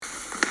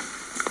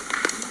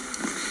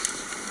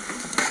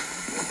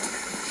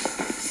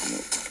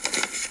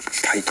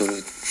タイトル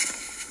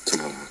と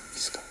かなんで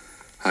すか？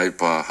ハイ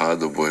パーハー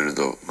ドボイル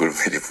ドグルメ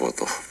リポー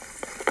ト。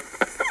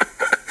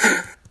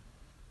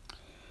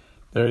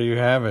 There you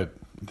have it,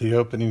 the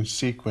opening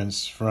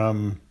sequence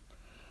from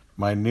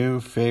my new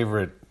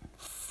favorite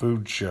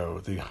food show,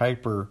 the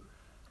Hyper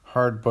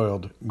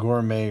Hardboiled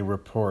Gourmet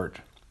Report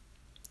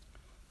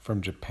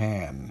from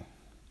Japan.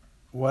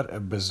 What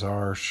a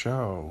bizarre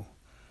show.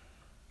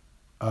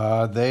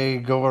 They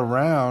go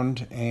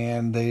around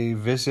and they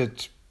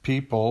visit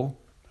people,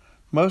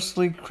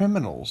 mostly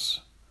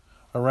criminals,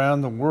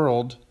 around the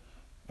world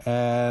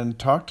and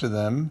talk to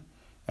them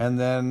and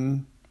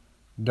then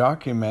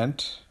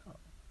document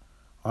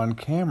on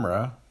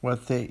camera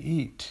what they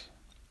eat,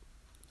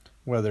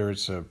 whether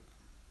it's at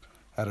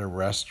a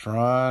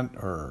restaurant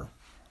or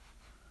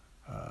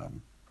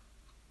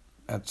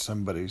at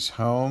somebody's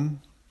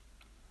home.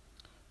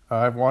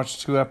 I've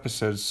watched 2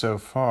 episodes so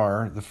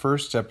far. The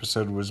first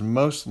episode was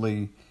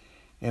mostly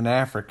in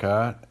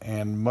Africa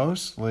and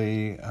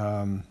mostly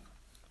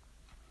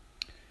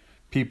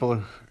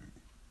people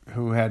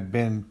who had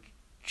been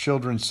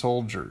children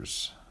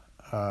soldiers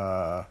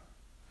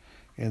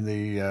in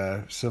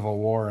the Civil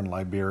War in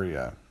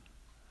Liberia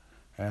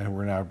and who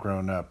were now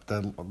grown up.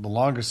 The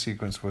longest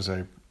sequence was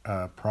a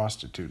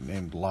prostitute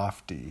named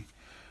Lofty.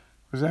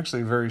 It was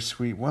actually a very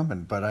sweet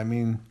woman, but I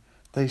mean,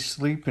 they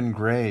sleep in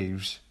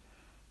graves.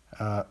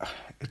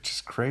 It's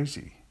just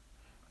crazy.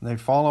 And they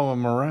follow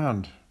them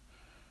around.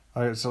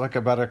 It's like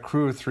about a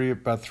crew of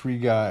about 3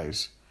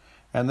 guys.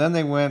 And then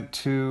they went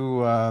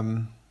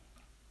to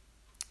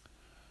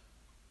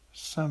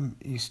some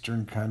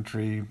eastern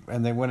country,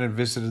 and they went and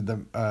visited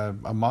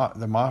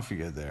the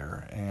mafia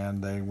there.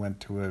 And they went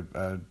to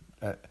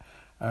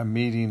a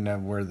meeting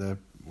where the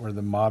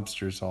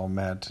mobsters all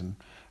met, and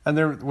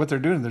what they're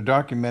doing, they're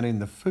documenting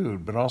the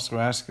food, but also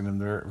asking them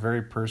their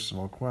very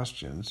personal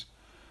questions.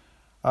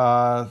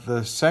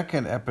 The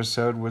second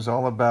episode was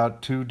all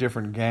about 2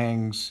 different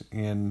gangs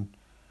in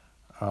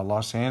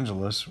Los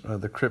Angeles,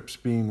 the Crips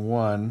being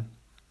one,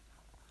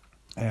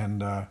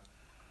 and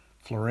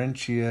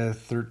Florencia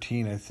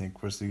 13, I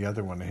think, was the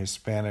other one, a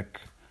Hispanic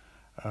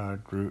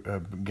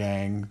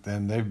gang.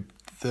 Then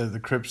the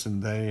Crips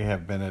and they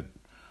have been at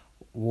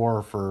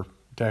war for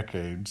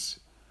decades,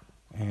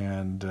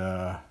 and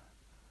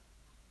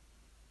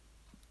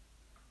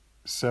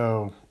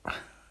so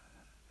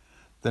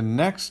the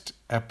next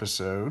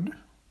episode,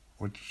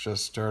 which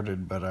just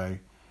started, but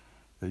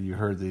that you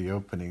heard the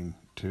opening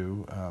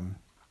to,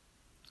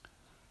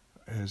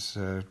 is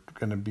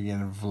going to be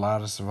in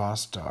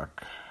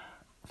Vladivostok.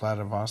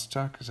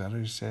 Vladivostok, is that how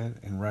you say it?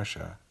 In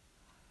Russia.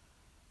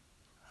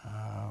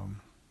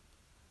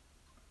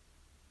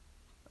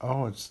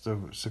 It's the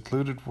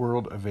secluded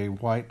world of a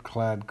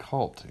white-clad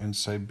cult in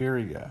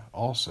Siberia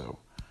also.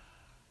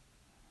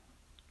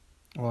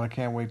 Well, I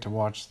can't wait to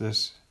watch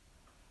this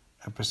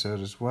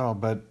episode as well,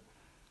 but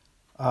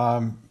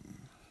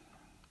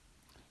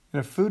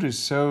food is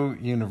so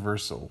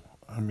universal.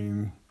 I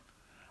mean,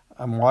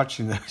 I'm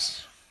watching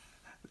this,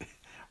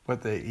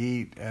 what they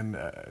eat, and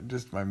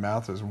just my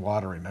mouth is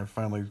watering. I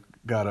finally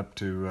got up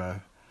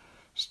to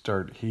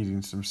start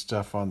heating some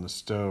stuff on the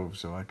stove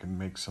so I can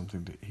make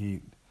something to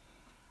eat.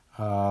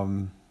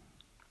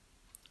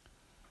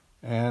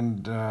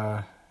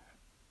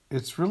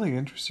 It's really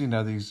interesting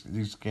how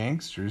these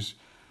gangsters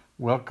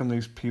welcome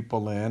these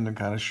people in and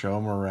kind of show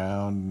them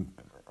around.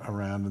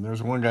 And there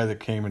was one guy that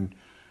came and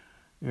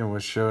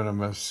was showing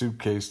them a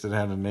suitcase that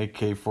had an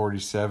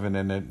AK-47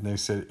 in it, and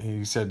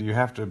he said, "You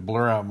have to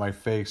blur out my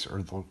face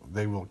or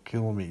they will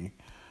kill me."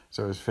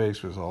 So his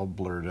face was all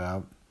blurred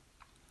out.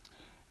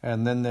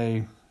 And then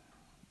they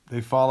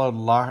followed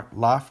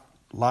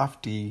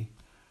Lofty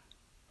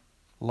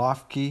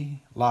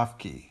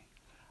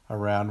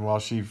around while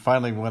she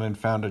finally went and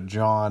found a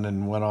John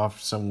and went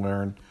off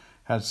somewhere and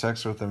had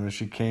sex with him. And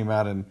she came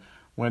out and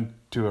went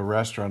to a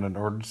restaurant and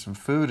ordered some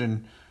food,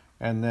 and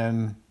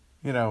then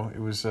it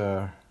was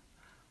what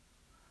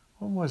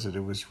was it?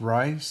 It was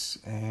rice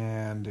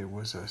and it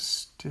was a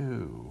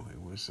stew.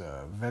 It was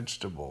a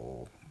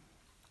vegetable.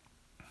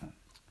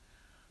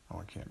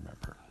 I can't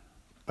remember.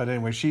 But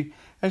anyway, she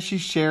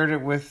shared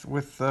it with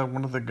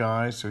one of the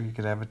guys so he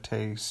could have a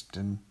taste,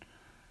 and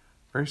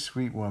very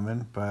sweet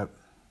woman. But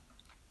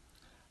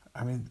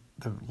I mean,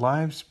 the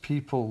lives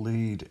people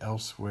lead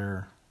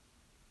elsewhere,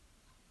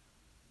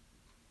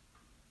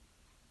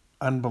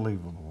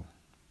 unbelievable.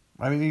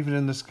 I mean, even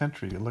in this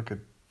country, you look at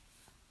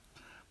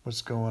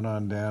what's going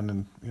on down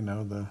in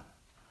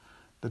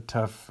the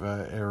tough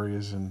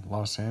areas in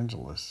Los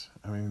Angeles.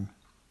 I mean,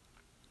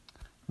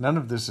 none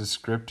of this is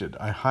scripted.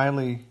 I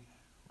highly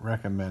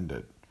recommend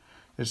it.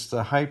 It's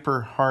the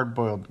Hyper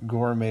Hardboiled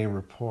Gourmet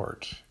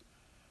Report.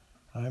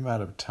 I'm out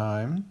of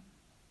time.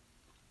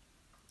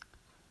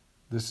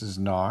 This is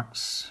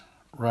Knox,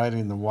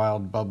 riding the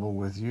wild bubble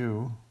with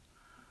you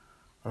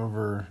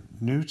over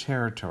new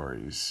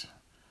territories,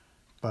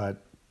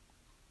 but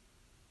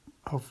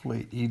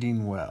hopefully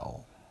eating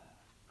well.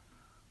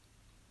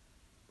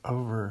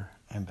 Over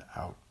and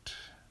out.